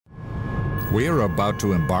We are about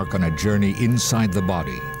to embark on a journey inside the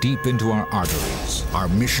body, deep into our arteries. Our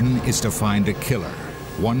mission is to find a killer,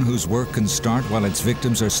 one whose work can start while its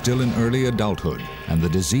victims are still in early adulthood, and the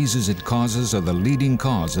diseases it causes are the leading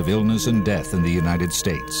cause of illness and death in the United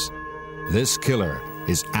States. This killer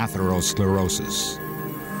is atherosclerosis.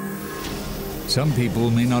 Some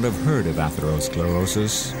people may not have heard of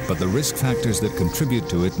atherosclerosis, but the risk factors that contribute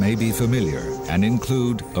to it may be familiar and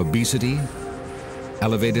include obesity,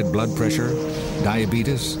 elevated blood pressure,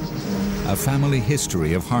 diabetes, a family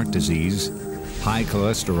history of heart disease, high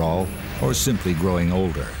cholesterol, or simply growing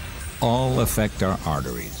older. All affect our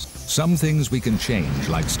arteries. Some things we can change,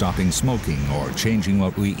 like stopping smoking or changing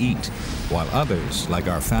what we eat, while others, like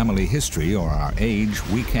our family history or our age,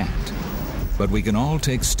 we can't. But we can all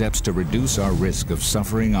take steps to reduce our risk of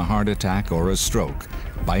suffering a heart attack or a stroke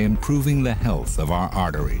by improving the health of our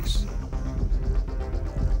arteries.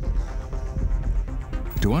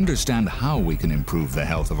 To understand how we can improve the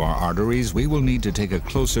health of our arteries, we will need to take a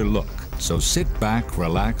closer look. So sit back,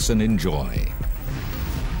 relax, and enjoy.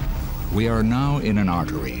 We are now in an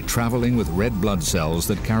artery, traveling with red blood cells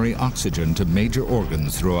that carry oxygen to major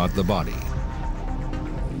organs throughout the body.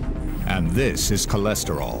 And this is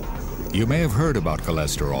cholesterol. You may have heard about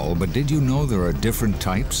cholesterol, but did you know there are different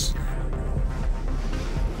types?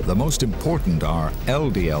 The most important are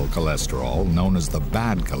LDL cholesterol, known as the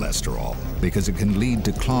bad cholesterol, because it can lead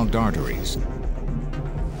to clogged arteries,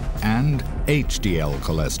 and HDL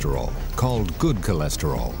cholesterol, called good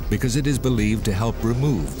cholesterol, because it is believed to help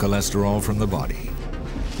remove cholesterol from the body.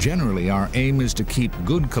 Generally, our aim is to keep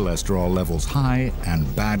good cholesterol levels high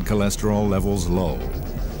and bad cholesterol levels low.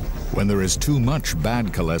 When there is too much bad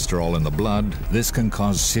cholesterol in the blood, this can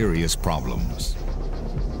cause serious problems.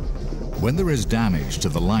 When there is damage to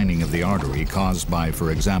the lining of the artery caused by,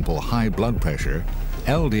 for example, high blood pressure,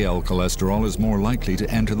 LDL cholesterol is more likely to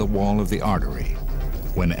enter the wall of the artery.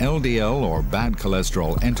 When LDL or bad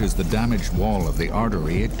cholesterol enters the damaged wall of the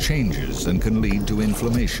artery, it changes and can lead to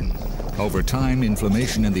inflammation. Over time,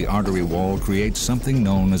 inflammation in the artery wall creates something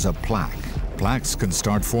known as a plaque. Plaques can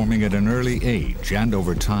start forming at an early age, and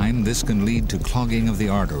over time, this can lead to clogging of the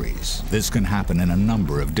arteries. This can happen in a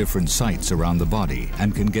number of different sites around the body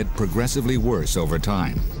and can get progressively worse over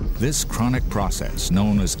time. This chronic process,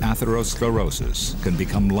 known as atherosclerosis, can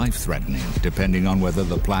become life-threatening depending on whether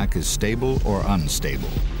the plaque is stable or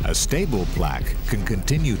unstable. A stable plaque can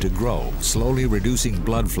continue to grow, slowly reducing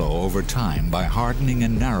blood flow over time by hardening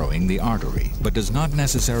and narrowing the artery, but does not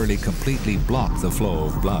necessarily completely block the flow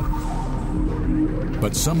of blood.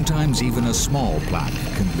 But sometimes even a small plaque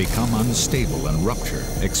can become unstable and rupture,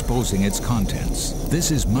 exposing its contents. This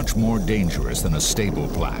is much more dangerous than a stable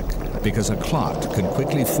plaque, because a clot can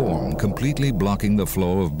quickly form, completely blocking the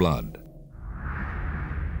flow of blood.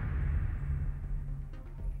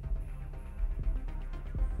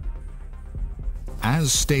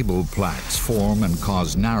 As stable plaques form and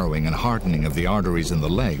cause narrowing and hardening of the arteries in the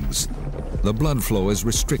legs, the blood flow is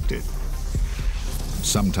restricted,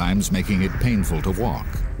 sometimes making it painful to walk.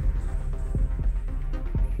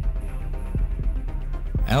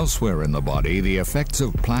 Elsewhere in the body, the effects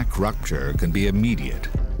of plaque rupture can be immediate.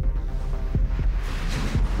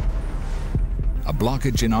 A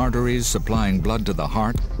blockage in arteries supplying blood to the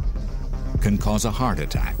heart can cause a heart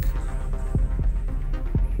attack.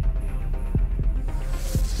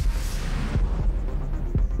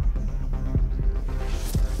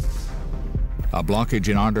 A blockage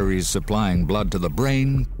in arteries supplying blood to the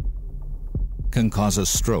brain can cause a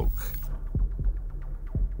stroke.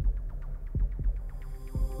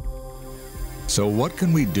 So what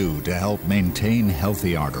can we do to help maintain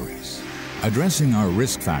healthy arteries? Addressing our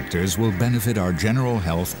risk factors will benefit our general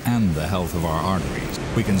health and the health of our arteries.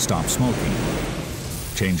 We can stop smoking,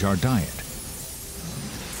 change our diet,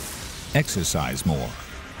 exercise more.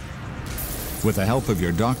 With the help of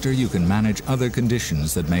your doctor, you can manage other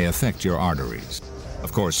conditions that may affect your arteries.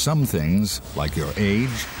 Of course, some things, like your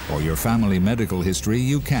age or your family medical history,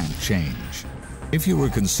 you can't change. If you were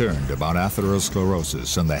concerned about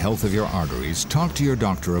atherosclerosis and the health of your arteries, talk to your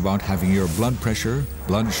doctor about having your blood pressure,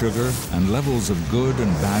 blood sugar, and levels of good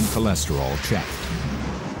and bad cholesterol checked.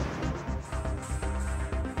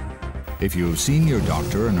 If you've seen your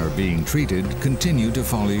doctor and are being treated, continue to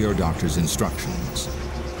follow your doctor's instructions.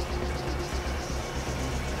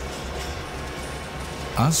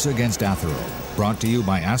 Us Against Athero, brought to you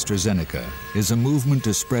by AstraZeneca, is a movement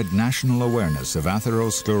to spread national awareness of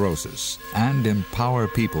atherosclerosis and empower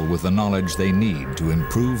people with the knowledge they need to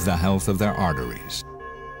improve the health of their arteries.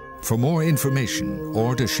 For more information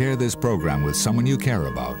or to share this program with someone you care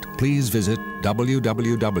about, please visit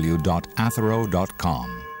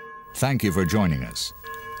www.athero.com. Thank you for joining us.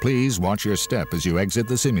 Please watch your step as you exit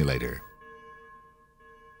the simulator.